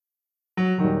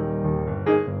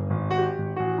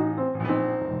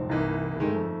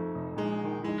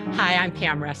I'm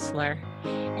Pam Ressler,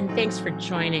 and thanks for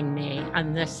joining me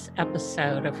on this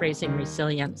episode of Raising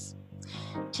Resilience.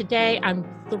 Today, I'm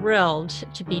thrilled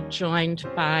to be joined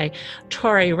by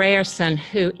Tori Rayerson,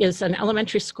 who is an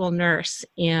elementary school nurse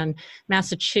in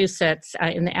Massachusetts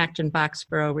in the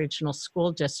Acton-Boxborough Regional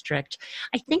School District.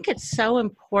 I think it's so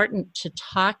important to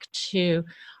talk to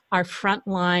our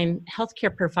frontline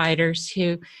healthcare providers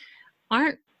who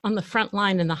aren't on the front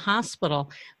line in the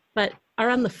hospital, but are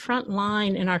on the front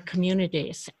line in our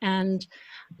communities. And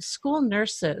school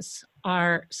nurses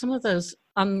are some of those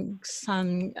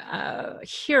unsung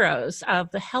heroes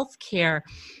of the healthcare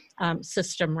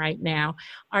system right now.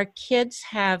 Our kids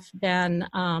have been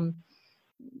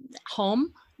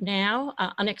home now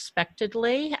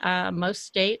unexpectedly. Most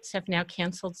states have now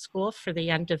canceled school for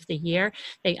the end of the year.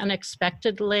 They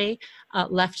unexpectedly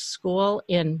left school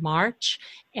in March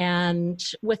and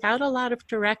without a lot of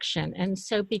direction. And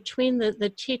so between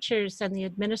the teachers and the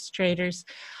administrators,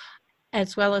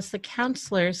 as well as the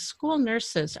counselors, school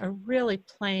nurses are really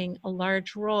playing a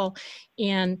large role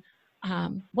in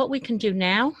what we can do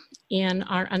now in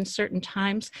our uncertain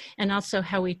times, and also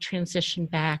how we transition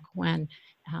back when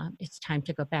it's time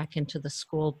to go back into the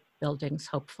school buildings,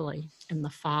 hopefully in the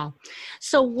fall.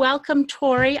 So welcome,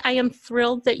 Tori. I am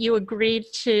thrilled that you agreed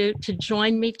to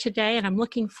join me today, and I'm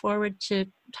looking forward to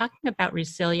talking about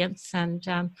resilience and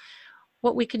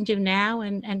what we can do now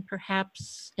and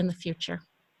perhaps in the future.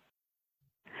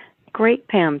 Great,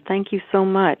 Pam. Thank you so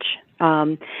much.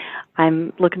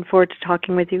 I'm looking forward to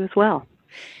talking with you as well.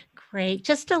 Great.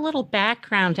 Just a little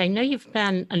background. I know you've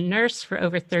been a nurse for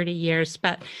over 30 years,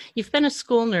 but you've been a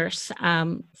school nurse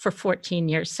for 14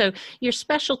 years. So your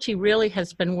specialty really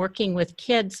has been working with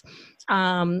kids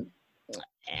and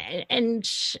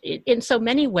in so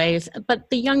many ways, but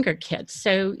the younger kids.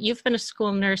 So you've been a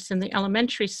school nurse in the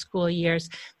elementary school years.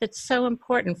 That's so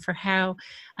important for how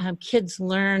kids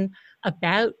learn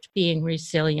about being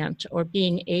resilient or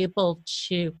being able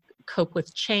to cope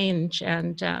with change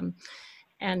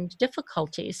and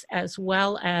difficulties, as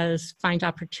well as find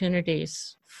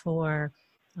opportunities for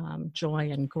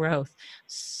joy and growth.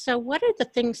 So what are the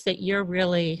things that you're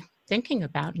really thinking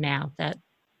about now that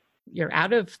you're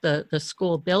out of the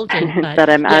school building? But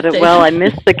that I'm out of, well, I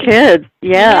miss the kids.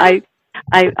 Yeah.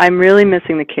 I'm really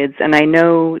missing the kids, and I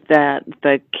know that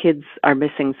the kids are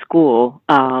missing school.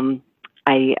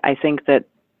 I think that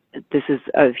this is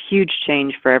a huge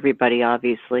change for everybody,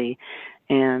 obviously,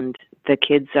 and the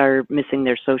kids are missing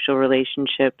their social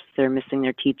relationships, they're missing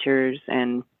their teachers,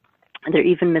 and they're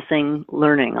even missing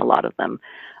learning, a lot of them.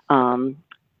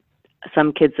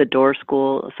 Some kids adore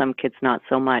school, some kids not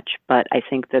so much, but I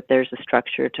think that there's a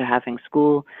structure to having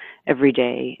school every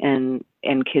day, and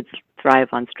kids thrive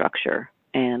on structure.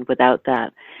 And without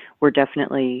that, we're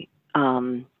definitely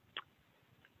in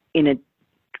a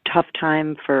tough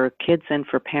time for kids and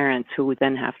for parents who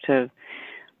then have to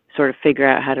sort of figure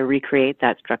out how to recreate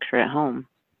that structure at home.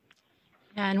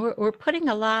 Yeah, and we're putting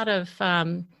a lot of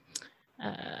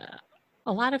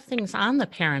things on the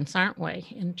parents, aren't we?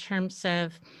 In terms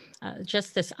of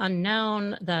just this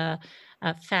unknown, the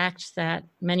fact that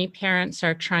many parents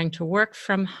are trying to work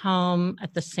from home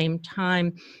at the same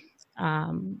time,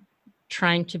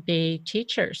 trying to be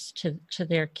teachers to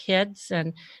their kids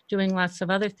and doing lots of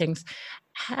other things.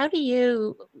 How do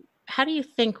you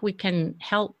think we can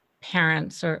help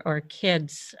parents or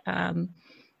kids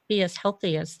be as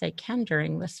healthy as they can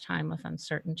during this time of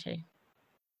uncertainty?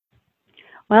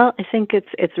 Well, I think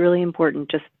it's really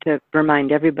important just to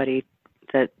remind everybody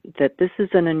that this is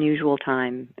an unusual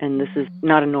time, and this is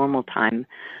not a normal time.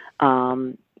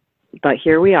 But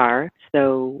here we are,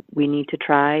 so we need to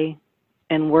try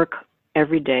and work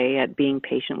every day at being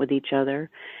patient with each other,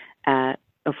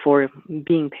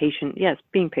 being patient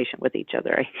with each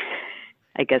other,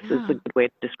 I guess is a good way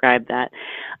to describe that.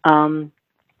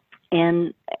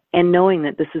 And knowing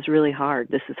that this is really hard.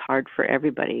 This is hard for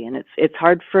everybody, and it's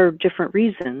hard for different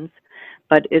reasons,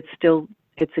 but it's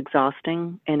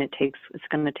exhausting, and it's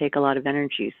going to take a lot of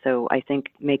energy. So I think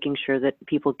making sure that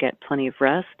people get plenty of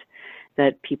rest,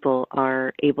 that people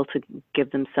are able to give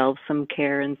themselves some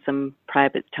care and some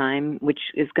private time, which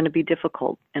is going to be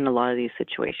difficult in a lot of these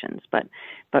situations, but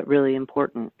really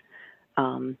important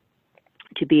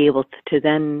to be able to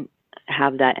then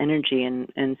have that energy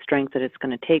and strength that it's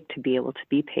going to take to be able to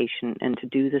be patient and to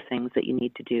do the things that you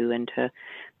need to do, and to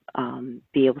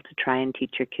be able to try and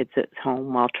teach your kids at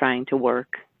home while trying to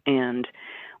work and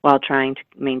while trying to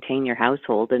maintain your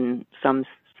household in some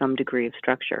degree of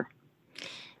structure.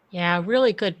 Yeah,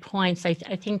 really good points. I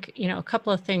think, a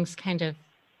couple of things kind of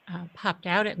popped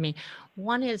out at me.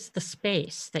 One is the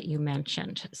space that you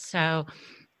mentioned. So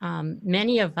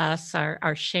Many of us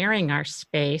are sharing our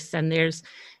space, and there's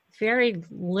very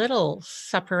little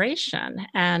separation.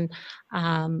 And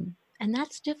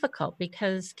that's difficult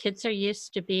because kids are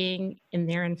used to being in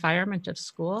their environment of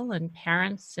school and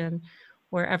parents and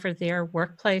wherever their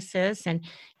workplace is. And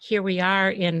here we are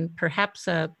in perhaps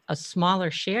a smaller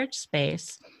shared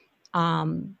space.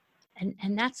 Um,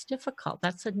 and that's difficult.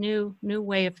 That's a new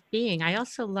way of being. I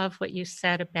also love what you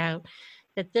said about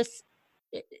that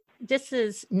i- this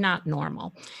is not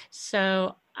normal.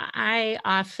 So I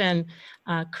often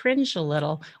cringe a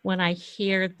little when I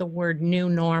hear the word new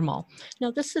normal. No,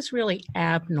 this is really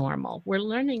abnormal. We're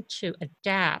learning to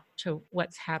adapt to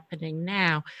what's happening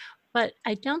now. But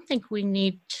I don't think we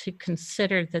need to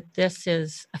consider that this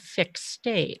is a fixed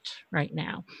state right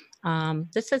now.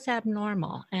 This is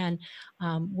abnormal, and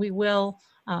we will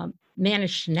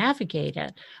manage to navigate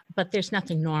it, but there's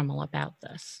nothing normal about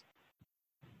this.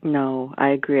 No, I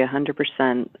agree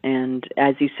 100%. And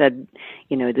as you said,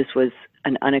 this was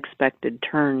an unexpected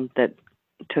turn that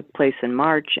took place in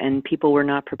March, and people were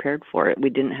not prepared for it. We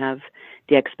didn't have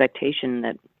the expectation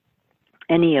that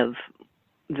any of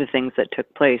the things that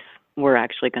took place were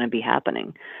actually going to be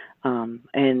happening.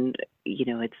 And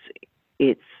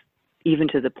it's even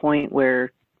to the point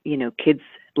where kids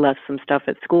left some stuff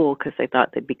at school because they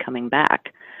thought they'd be coming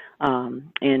back.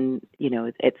 And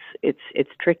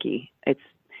it's tricky. It's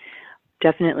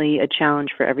definitely a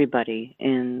challenge for everybody,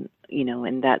 and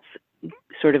that's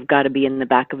sort of got to be in the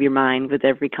back of your mind with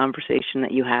every conversation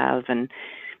that you have and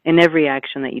every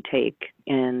action that you take.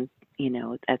 And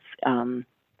that's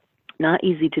not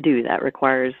easy to do. That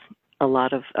requires a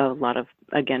lot of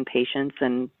again, patience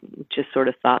and just sort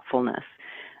of thoughtfulness.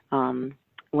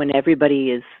 When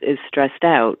everybody is stressed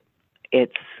out,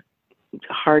 it's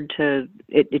hard to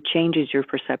it changes your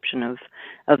perception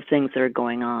of things that are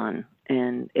going on,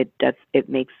 and it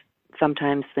makes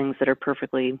sometimes things that are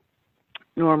perfectly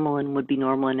normal and would be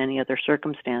normal in any other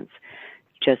circumstance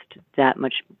just that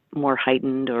much more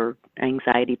heightened or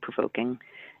anxiety provoking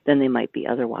than they might be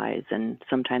otherwise. And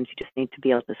sometimes you just need to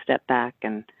be able to step back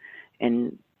and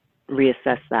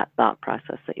reassess that thought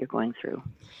process that you're going through.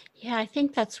 Yeah, I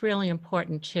think that's really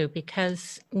important too,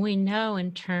 because we know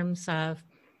in terms of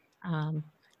um,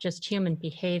 just human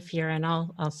behavior and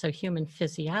also human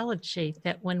physiology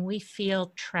that when we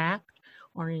feel trapped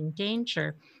or in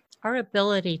danger, our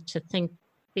ability to think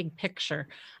big picture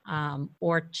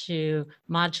or to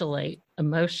modulate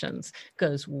emotions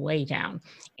goes way down.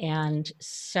 And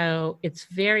so it's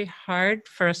very hard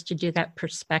for us to do that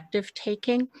perspective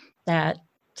taking that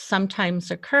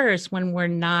sometimes occurs when we're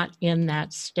not in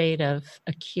that state of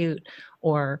acute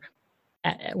or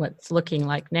what's looking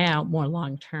like now more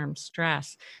long-term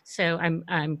stress. So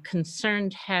I'm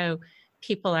concerned how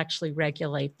people actually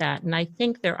regulate that. And I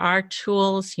think there are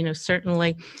tools,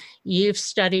 certainly you've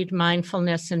studied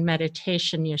mindfulness and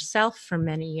meditation yourself for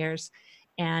many years,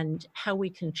 and how we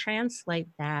can translate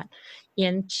that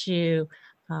into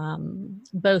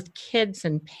both kids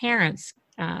and parents,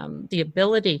 the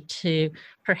ability to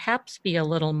perhaps be a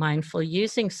little mindful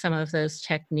using some of those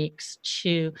techniques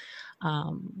to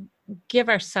um, give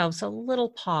ourselves a little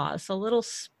pause, a little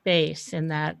space in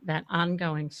that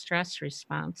ongoing stress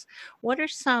response. What are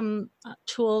some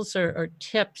tools or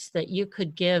tips that you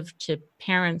could give to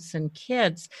parents and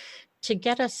kids to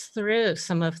get us through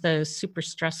some of those super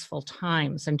stressful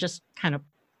times and just kind of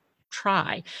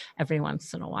try every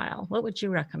once in a while? What would you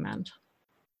recommend?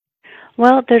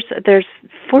 Well, there's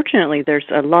fortunately there's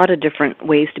a lot of different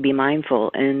ways to be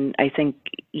mindful, and I think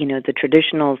the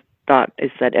traditional thought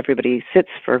is that everybody sits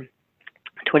for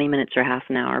 20 minutes or half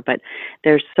an hour, but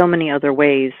there's so many other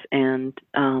ways. And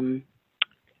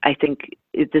I think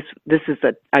this is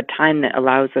a time that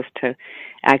allows us to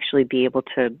actually be able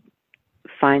to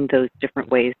find those different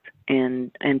ways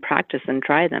and practice and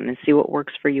try them and see what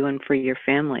works for you and for your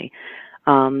family.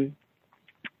 Um,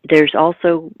 there's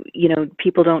also,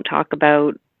 people don't talk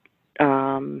about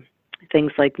um,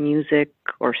 things like music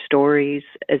or stories,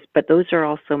 but those are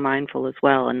also mindful as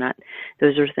well, and that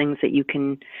those are things that you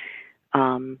can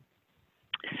um,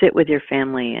 sit with your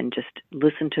family and just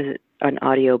listen to an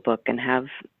audiobook and have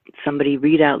somebody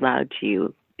read out loud to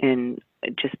you, and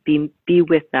just be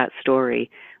with that story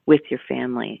with your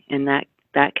family. And that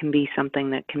can be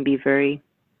something that can be very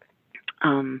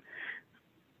um,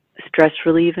 stress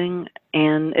relieving,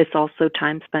 and it's also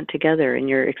time spent together and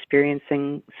you're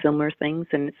experiencing similar things,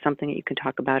 and it's something that you can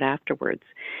talk about afterwards.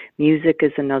 Music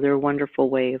is another wonderful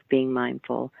way of being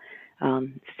mindful.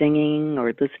 Singing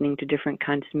or listening to different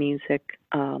kinds of music,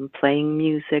 playing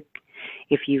music.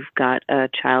 If you've got a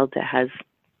child that has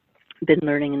been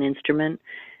learning an instrument,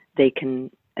 they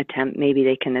can maybe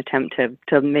they can attempt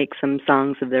to make some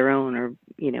songs of their own, or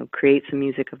create some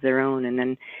music of their own, and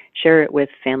then share it with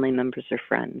family members or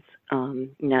friends.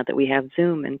 Now that we have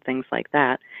Zoom and things like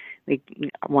that, we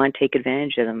want to take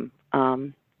advantage of them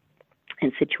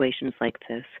in situations like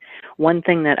this. One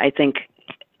thing that I think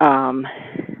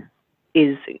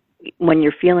is, when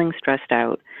you're feeling stressed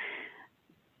out,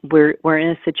 we're in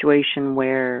a situation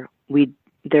where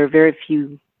there are very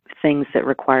few things that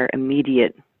require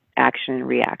immediate action and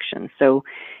reaction. So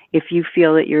if you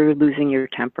feel that you're losing your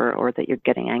temper or that you're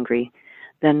getting angry,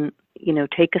 then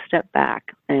take a step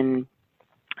back and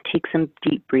take some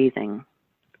deep breathing.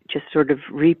 Just sort of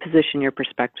reposition your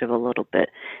perspective a little bit.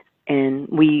 And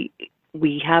we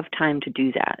have time to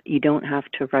do that. You don't have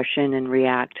to rush in and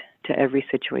react to every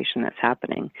situation that's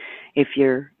happening. If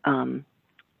your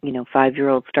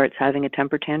 5-year-old starts having a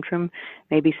temper tantrum,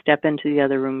 maybe step into the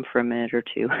other room for a minute or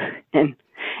two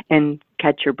and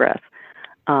catch your breath.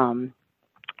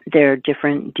 There are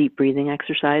different deep breathing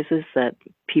exercises that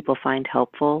people find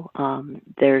helpful.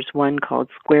 There's one called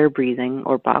square breathing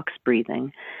or box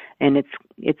breathing, and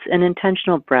it's an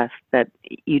intentional breath that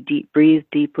you breathe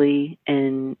deeply,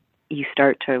 and you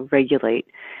start to regulate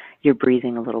your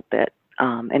breathing a little bit,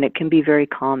 and it can be very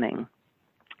calming.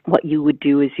 What you would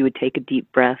do is you would take a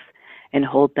deep breath and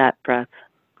hold that breath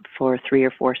for 3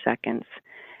 or 4 seconds,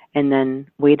 and then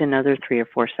wait another 3 or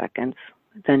 4 seconds,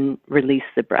 then release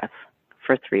the breath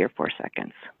for 3 or 4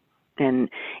 seconds. And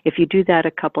if you do that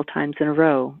a couple times in a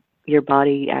row, your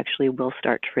body actually will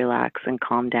start to relax and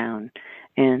calm down,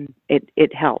 and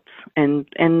it helps. And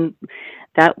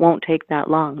that won't take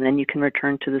that long. Then you can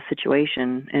return to the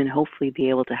situation and hopefully be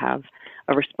able to have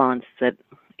a response that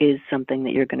is something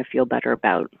that you're going to feel better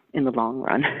about in the long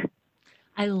run.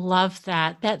 I love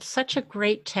that. That's such a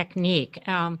great technique.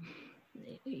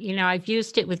 I've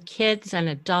used it with kids and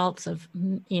adults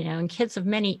and kids of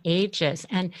many ages,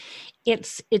 and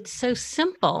it's so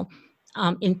simple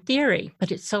in theory,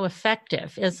 but it's so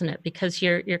effective, isn't it? Because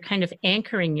you're kind of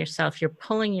anchoring yourself, you're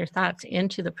pulling your thoughts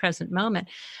into the present moment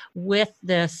with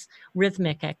this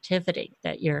rhythmic activity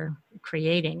that you're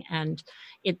creating, and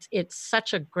it's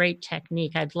such a great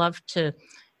technique. I'd love to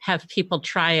have people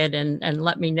try it and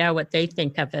let me know what they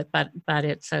think of it, but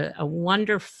it's a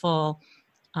wonderful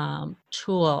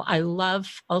tool. I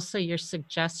love also your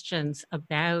suggestions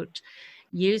about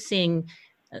using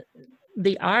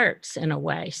the arts in a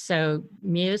way, so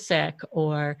music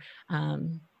or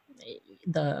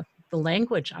the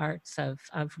language arts of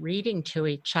reading to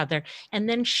each other and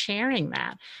then sharing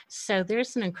that. So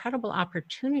there's an incredible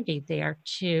opportunity there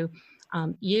to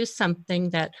use something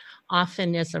that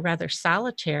often is a rather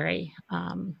solitary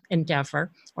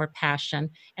endeavor or passion,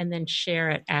 and then share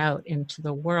it out into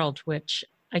the world, which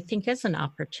I think is an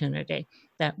opportunity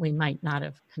that we might not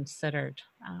have considered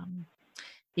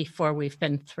before we've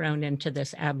been thrown into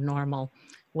this abnormal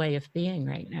way of being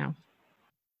right now.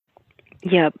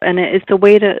 Yeah, and it's a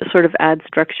way to sort of add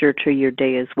structure to your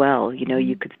day as well.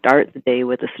 You could start the day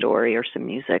with a story or some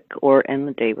music, or end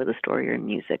the day with a story or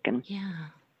music. And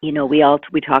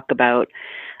we talk about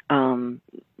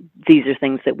these are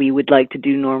things that we would like to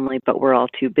do normally, but we're all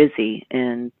too busy.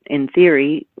 And in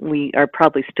theory, we are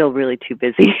probably still really too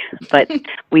busy, but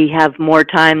we have more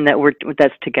time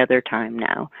that's together time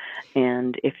now.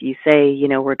 And if you say,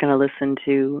 we're going to listen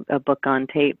to a book on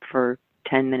tape for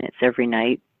 10 minutes every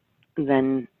night,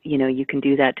 then you can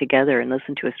do that together and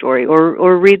listen to a story,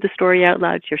 or read the story out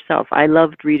loud to yourself. I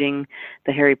loved reading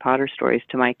the Harry Potter stories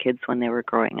to my kids when they were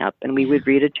growing up, and we would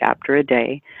read a chapter a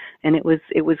day, and it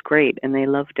was great, and they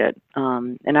loved it,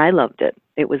 and I loved it.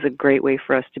 It was a great way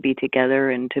for us to be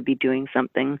together and to be doing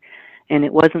something, and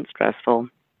it wasn't stressful.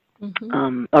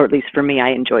 Or at least for me,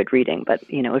 I enjoyed reading. But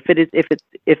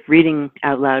if reading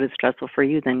out loud is stressful for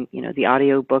you, then the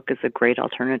audio book is a great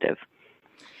alternative.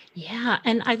 Yeah,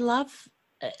 and I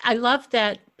love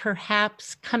that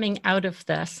perhaps coming out of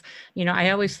this, I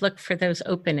always look for those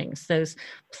openings, those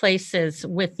places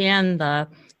within the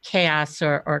chaos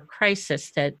or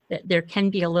crisis that there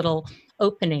can be a little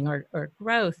opening or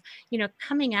growth.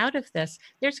 Coming out of this,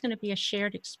 there's going to be a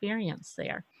shared experience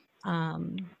there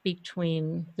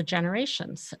between the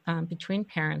generations, between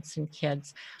parents and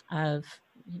kids, of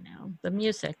the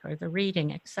music or the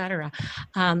reading, etc.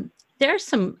 There's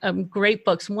some great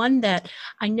books. One that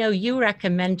I know you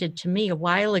recommended to me a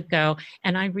while ago,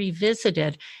 and I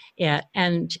revisited it,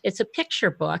 and it's a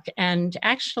picture book, and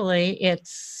actually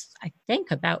it's, I think,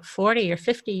 about 40 or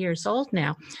 50 years old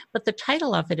now, but the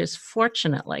title of it is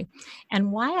Fortunately.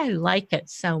 And why I like it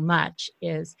so much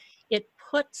is it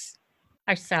puts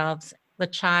ourselves, the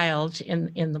child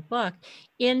in the book,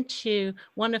 into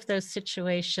one of those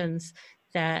situations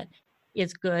that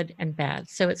is good and bad.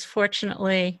 So it's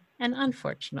fortunately and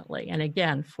unfortunately, and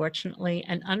again, fortunately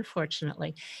and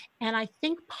unfortunately. And I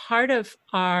think part of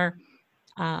our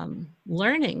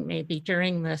learning maybe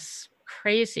during this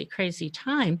crazy, crazy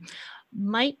time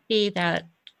might be that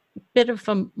bit of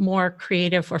a more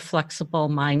creative or flexible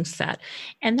mindset.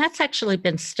 And that's actually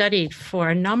been studied for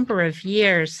a number of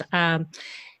years.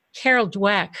 Carol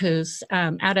Dweck, who's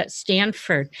out at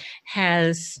Stanford,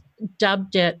 has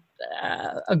dubbed it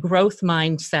a growth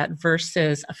mindset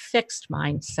versus a fixed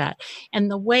mindset.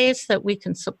 And the ways that we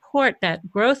can support that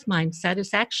growth mindset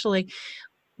is actually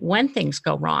when things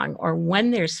go wrong or when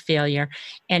there's failure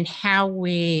and how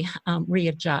we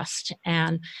readjust.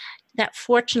 And that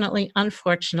fortunately,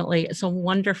 unfortunately, is a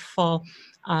wonderful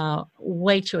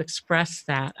way to express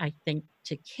that, I think,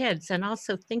 to kids. And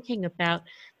also thinking about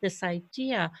this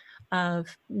idea of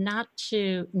not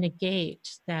to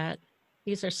negate that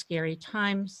these are scary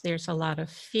times, there's a lot of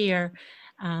fear,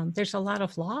 there's a lot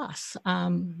of loss,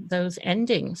 those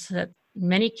endings that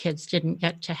many kids didn't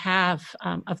get to have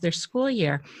of their school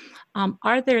year.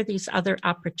 Are there these other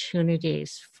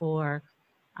opportunities for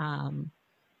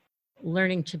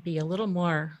learning to be a little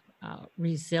more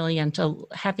resilient,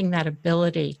 having that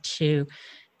ability to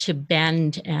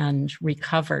bend and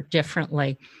recover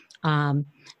differently?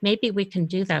 Maybe we can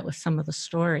do that with some of the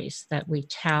stories that we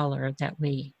tell or that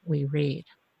we read.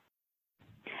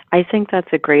 I think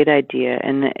that's a great idea,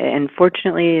 and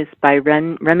fortunately, it's by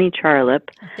Remy Charlip,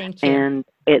 Thank you. and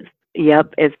it's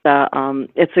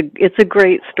a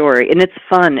great story, and it's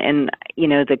fun, and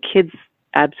the kids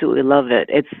absolutely love it.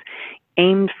 It's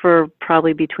aimed for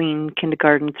probably between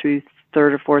kindergarten through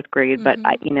third or fourth grade, but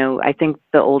I think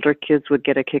the older kids would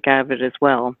get a kick out of it as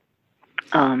well.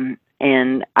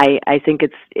 And I think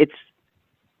it's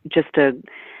just an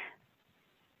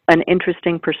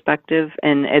interesting perspective,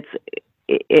 and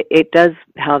it does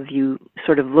have you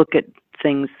sort of look at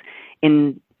things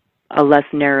in a less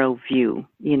narrow view.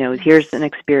 Yes. Here's an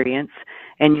experience,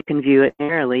 and you can view it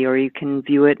narrowly, or you can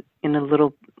view it in a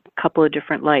little couple of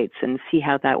different lights and see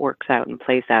how that works out and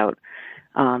plays out.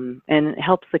 And it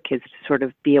helps the kids to sort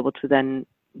of be able to then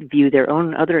view their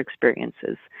own other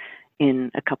experiences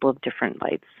in a couple of different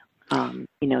lights.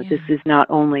 This is not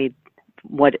only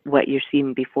what you're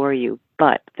seeing before you,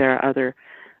 but there are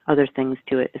other things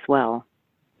to it as well.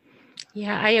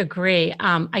 Yeah, I agree.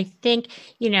 I think,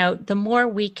 the more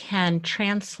we can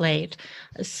translate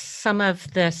some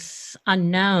of this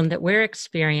unknown that we're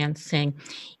experiencing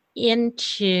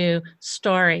into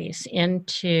stories,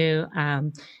 into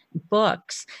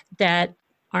books that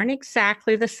aren't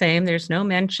exactly the same. There's no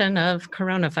mention of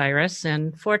coronavirus,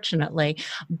 unfortunately,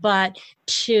 but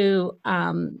to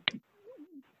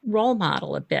role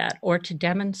model a bit or to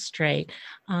demonstrate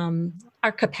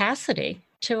our capacity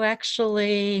to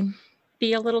actually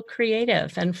be a little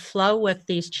creative and flow with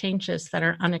these changes that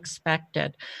are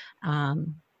unexpected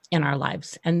in our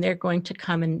lives. And they're going to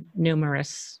come in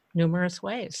numerous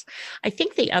ways. I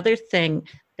think the other thing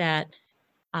that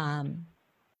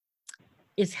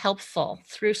is helpful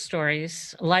through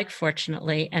stories like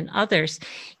Fortunately and others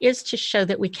is to show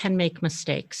that we can make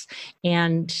mistakes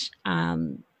and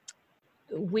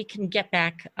we can get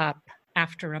back up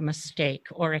after a mistake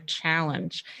or a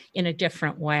challenge in a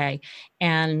different way.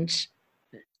 And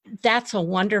that's a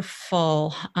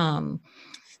wonderful,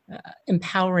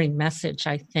 empowering message,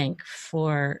 I think,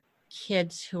 for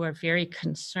kids who are very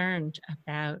concerned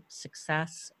about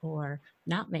success or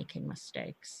not making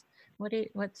mistakes.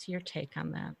 What's your take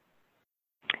on that?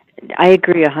 I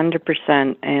agree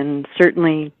 100%, and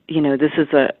certainly, this is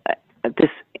this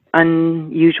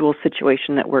unusual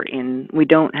situation that we're in. We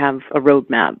don't have a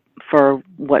roadmap for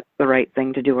what's the right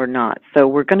thing to do or not. So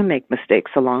we're going to make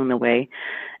mistakes along the way.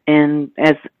 And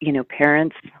as,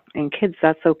 parents and kids,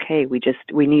 that's okay.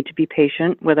 We need to be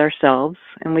patient with ourselves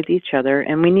and with each other,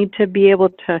 and we need to be able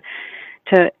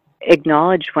to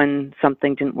acknowledge when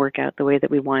something didn't work out the way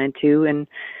that we wanted to and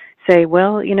say,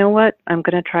 well, you know what, I'm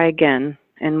going to try again,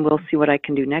 and we'll see what I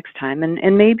can do next time.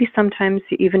 And maybe sometimes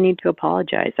you even need to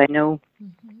apologize. I know,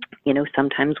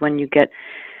 sometimes when you get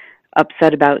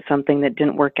upset about something that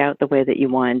didn't work out the way that you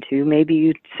wanted to, maybe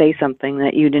you say something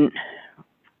that you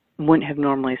wouldn't have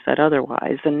normally said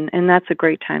otherwise. And that's a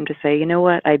great time to say, you know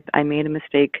what, I made a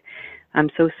mistake.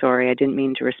 I'm so sorry. I didn't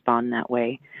mean to respond that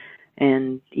way.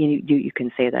 And you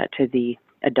can say that to the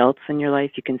adults in your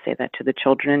life. You can say that to the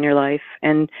children in your life.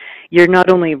 And you're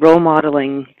not only role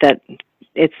modeling that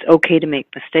it's okay to make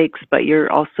mistakes, but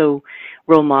you're also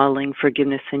role modeling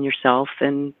forgiveness in yourself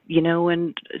and,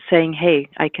 and saying, hey,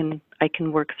 I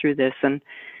can work through this, and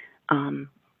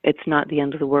it's not the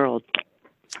end of the world.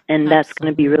 And that's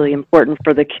going to be really important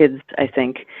for the kids, I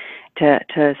think.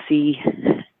 to see,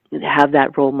 have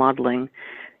that role modeling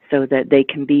so that they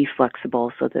can be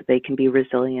flexible, so that they can be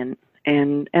resilient,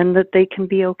 and that they can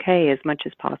be okay as much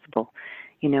as possible.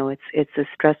 You know, it's a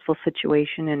stressful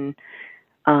situation,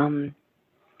 and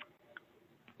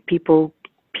people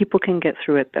can get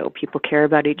through it, though. People care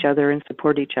about each other and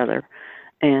support each other,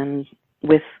 and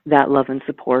with that love and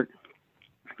support,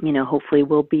 you know, hopefully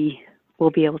we'll be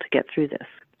able to get through this.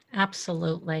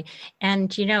 Absolutely.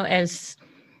 And, you know, as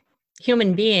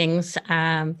human beings,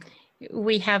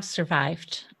 we have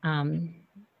survived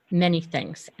many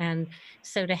things. And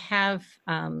so to have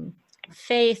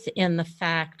faith in the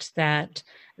fact that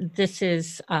this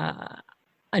is a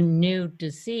new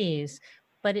disease,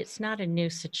 but it's not a new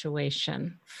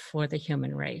situation for the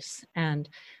human race. And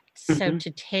so to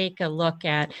take a look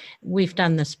at, we've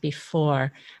done this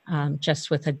before, just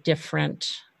with a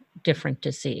different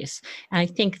disease. And I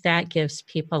think that gives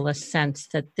people a sense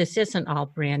that this isn't all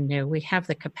brand new. We have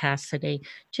the capacity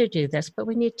to do this, but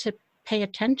we need to pay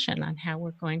attention on how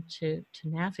we're going to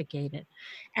navigate it.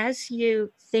 As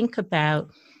you think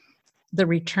about the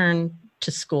return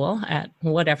to school at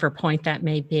whatever point that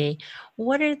may be,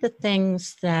 what are the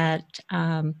things that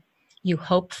you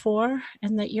hope for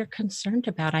and that you're concerned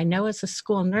about? I know as a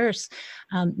school nurse,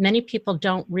 many people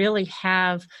don't really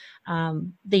have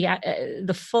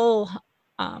the full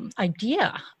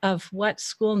idea of what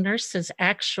school nurses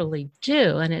actually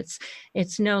do, and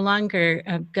it's no longer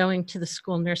going to the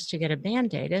school nurse to get a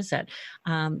Band-Aid, is it?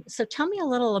 So tell me a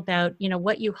little about, you know,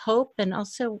 what you hope and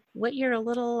also what you're a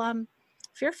little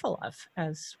fearful of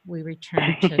as we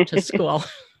return to school.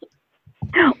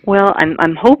 Well,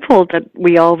 I'm hopeful that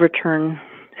we all return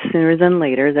sooner than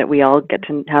later, that we all get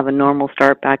to have a normal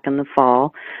start back in the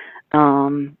fall.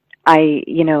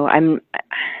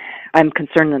 I'm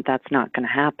concerned that that's not going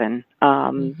to happen.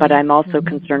 But I'm also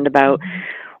concerned about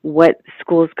what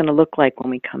school is going to look like when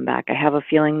we come back. I have a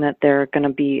feeling that there are going to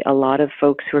be a lot of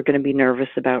folks who are going to be nervous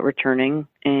about returning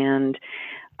and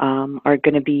are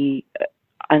going to be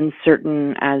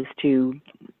uncertain as to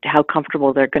how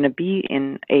comfortable they're going to be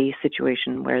in a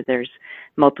situation where there's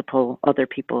multiple other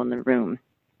people in the room.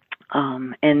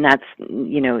 And that's,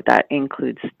 you know, that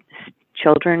includes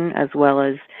children as well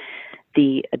as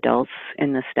the adults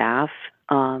and the staff.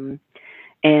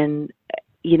 And,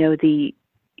 you know, the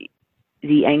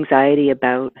anxiety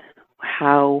about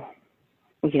how,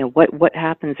 you know, what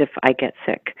happens if I get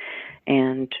sick,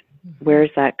 and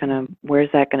where's that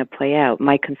gonna play out?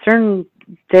 My concern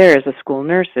there as a school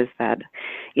nurse is that,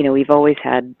 you know, we've always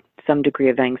had some degree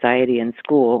of anxiety in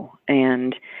school,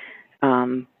 and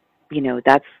you know,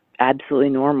 that's absolutely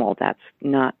normal. That's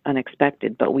not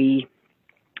unexpected. But we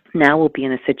now will be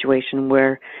in a situation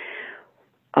where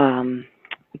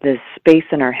the space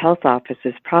in our health office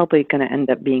is probably going to end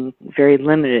up being very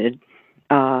limited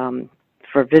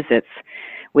for visits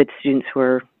with students who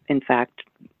are, in fact,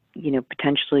 you know,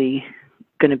 potentially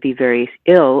going to be very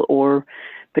ill or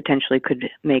potentially could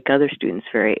make other students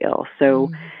very ill. So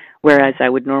whereas I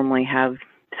would normally have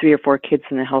 3 or 4 kids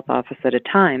in the health office at a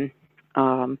time,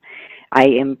 I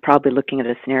am probably looking at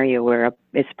a scenario where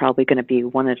it's probably going to be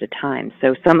 1 at a time.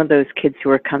 So some of those kids who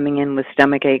are coming in with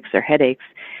stomach aches or headaches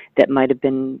that might have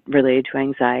been related to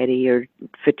anxiety or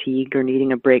fatigue or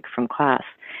needing a break from class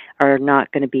are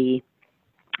not going to be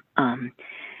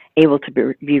able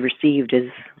to be received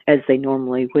as they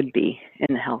normally would be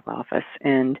in the health office.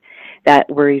 And that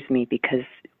worries me because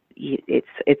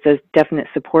it's a definite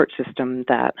support system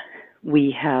that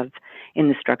we have in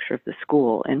the structure of the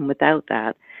school. And without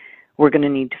that, we're going to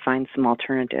need to find some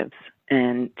alternatives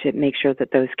and to make sure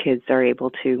that those kids are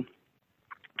able to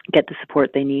get the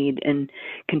support they need and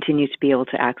continue to be able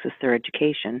to access their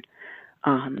education,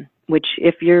 which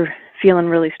if you're feeling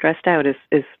really stressed out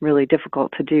is really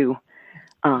difficult to do.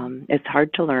 It's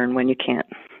hard to learn when you can't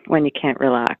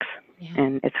relax. Yeah.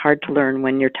 And it's hard to learn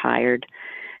when you're tired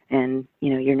and,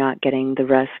 you know, you're not getting the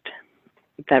rest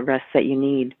that you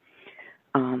need.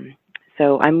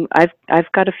 So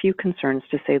I've got a few concerns,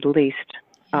 to say the least.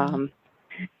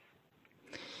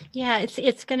 Yeah,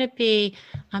 it's going to be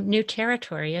new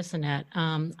territory, isn't it?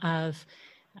 Of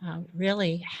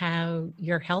really how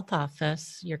your health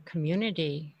office, your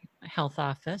community health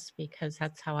office, because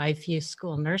that's how I view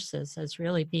school nurses, as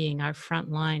really being our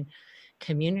frontline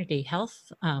community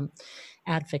health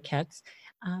advocates,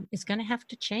 is going to have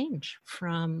to change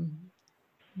from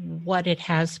what it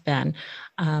has been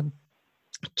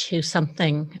to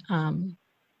something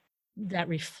that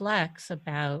reflects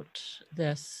about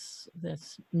this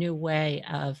new way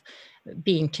of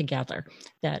being together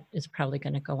that is probably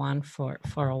going to go on for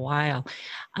a while.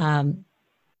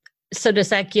 So does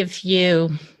that give you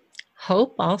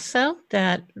hope also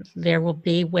that there will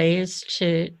be ways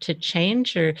to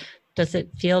change, or does it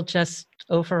feel just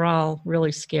overall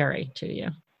really scary to you?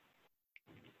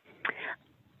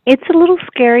 It's a little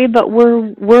scary, but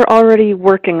we're already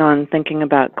working on thinking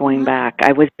about going back.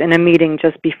 I was in a meeting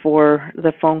just before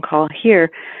the phone call here,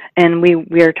 and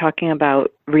we are talking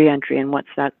about reentry and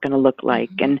what's that going to look like.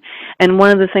 And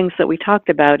one of the things that we talked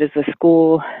about is a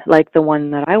school like the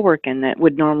one that I work in that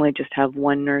would normally just have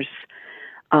one nurse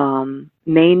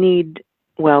may need,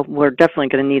 well, we're definitely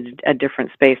going to need a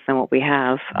different space than what we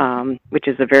have, which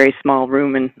is a very small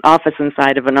room and office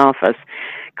inside of an office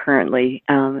currently.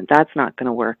 That's not going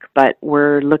to work, but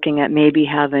we're looking at maybe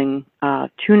having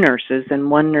 2 nurses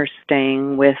and one nurse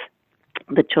staying with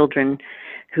the children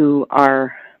who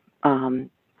are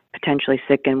potentially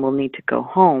sick and will need to go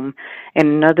home, and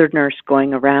another nurse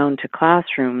going around to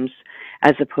classrooms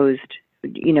as opposed,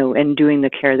 and doing the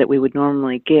care that we would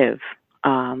normally give.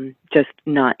 Just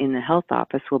not in the health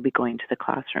office, we'll be going to the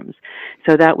classrooms.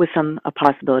 So that was a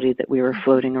possibility that we were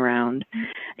floating around.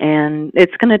 And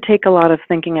it's going to take a lot of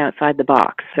thinking outside the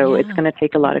box. So it's going to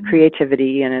take a lot of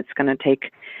creativity, and it's going to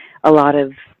take a lot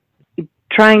of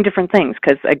trying different things,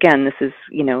 because again, this is,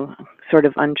 sort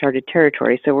of uncharted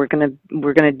territory. So we're going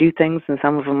to do things, and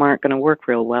some of them aren't going to work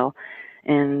real well.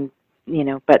 And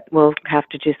but we'll have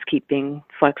to just keep being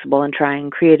flexible and trying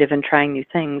creative and trying new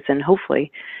things, and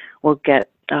hopefully we'll get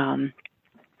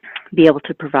be able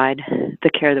to provide the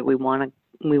care that we want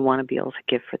to be able to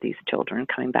give for these children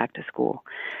coming back to school.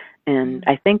 And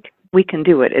I think we can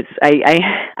do it.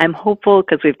 I'm hopeful,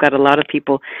 because we've got a lot of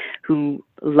people who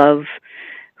love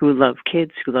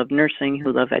kids, who love nursing,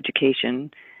 who love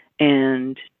education,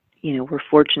 and we're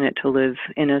fortunate to live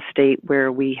in a state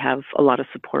where we have a lot of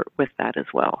support with that as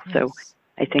well. Yes. So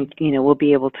I think we'll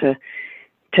be able to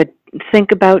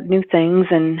think about new things,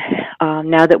 and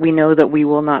now that we know that we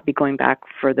will not be going back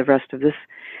for the rest of this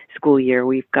school year,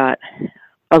 we've got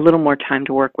a little more time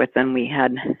to work with than we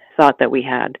had thought that we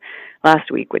had last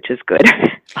week, which is good.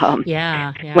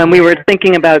 When we were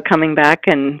thinking about coming back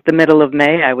in the middle of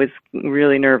May, I was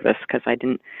really nervous because I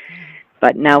didn't,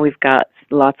 but now we've got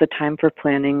lots of time for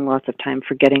planning, lots of time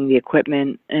for getting the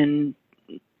equipment and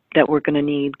that we're going to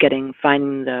need,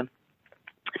 finding the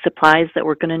supplies that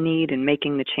we're going to need, and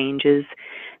making the changes,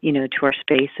 to our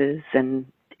spaces, and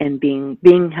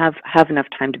have enough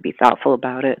time to be thoughtful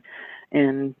about it.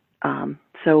 And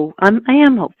so I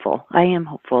am hopeful,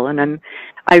 and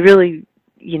I really,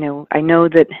 I know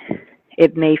that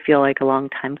it may feel like a long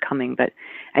time coming, but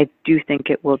I do think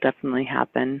it will definitely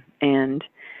happen, and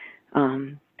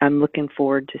I'm looking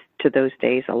forward to those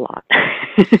days a lot.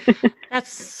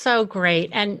 That's so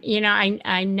great. And,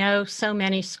 I know so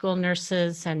many school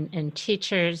nurses and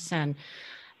teachers and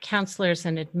counselors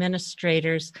and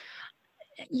administrators.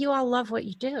 You all love what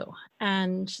you do.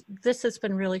 And this has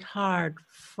been really hard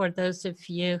for those of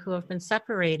you who have been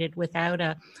separated without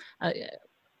a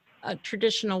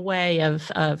traditional way of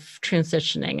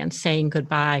transitioning and saying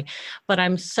goodbye. But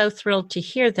I'm so thrilled to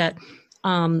hear that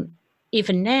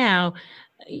even now,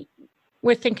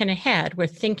 we're thinking ahead. We're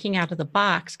thinking out of the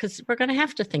box, because we're going to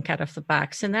have to think out of the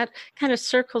box. And that kind of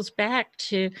circles back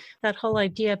to that whole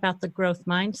idea about the growth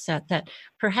mindset, that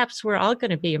perhaps we're all going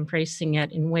to be embracing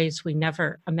it in ways we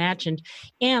never imagined.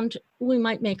 And we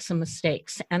might make some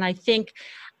mistakes. And I think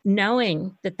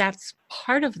knowing that that's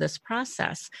part of this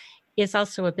process is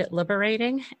also a bit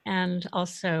liberating and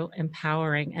also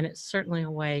empowering. And it's certainly a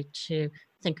way to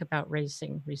think about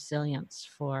raising resilience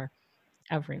for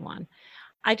everyone.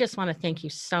 I just want to thank you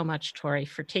so much, Tori,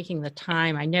 for taking the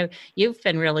time. I know you've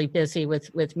been really busy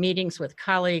with meetings with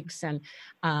colleagues, and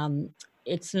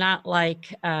it's not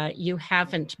like you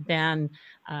haven't been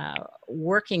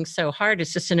working so hard.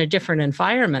 It's just in a different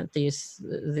environment these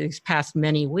past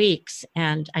many weeks.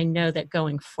 And I know that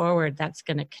going forward, that's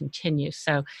going to continue.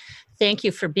 So thank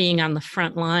you for being on the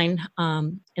front line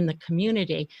in the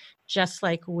community, just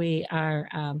like we are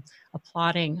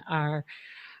applauding our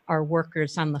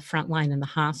workers on the front line in the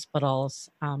hospitals.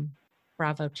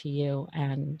 Bravo to you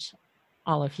and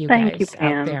all of you guys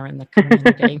out there in the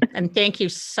community. And thank you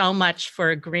so much for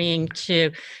agreeing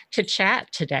to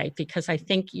chat today, because I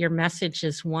think your message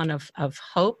is one of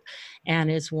hope,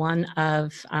 and is one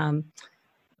of,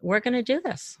 we're going to do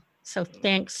this. So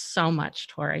thanks so much,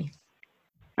 Tori.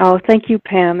 Oh, thank you,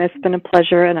 Pam. It's been a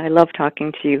pleasure, and I love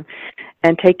talking to you.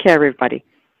 And take care, everybody.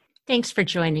 Thanks for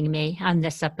joining me on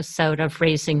this episode of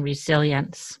Raising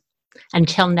Resilience.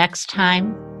 Until next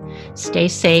time, stay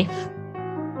safe,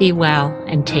 be well,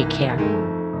 and take care.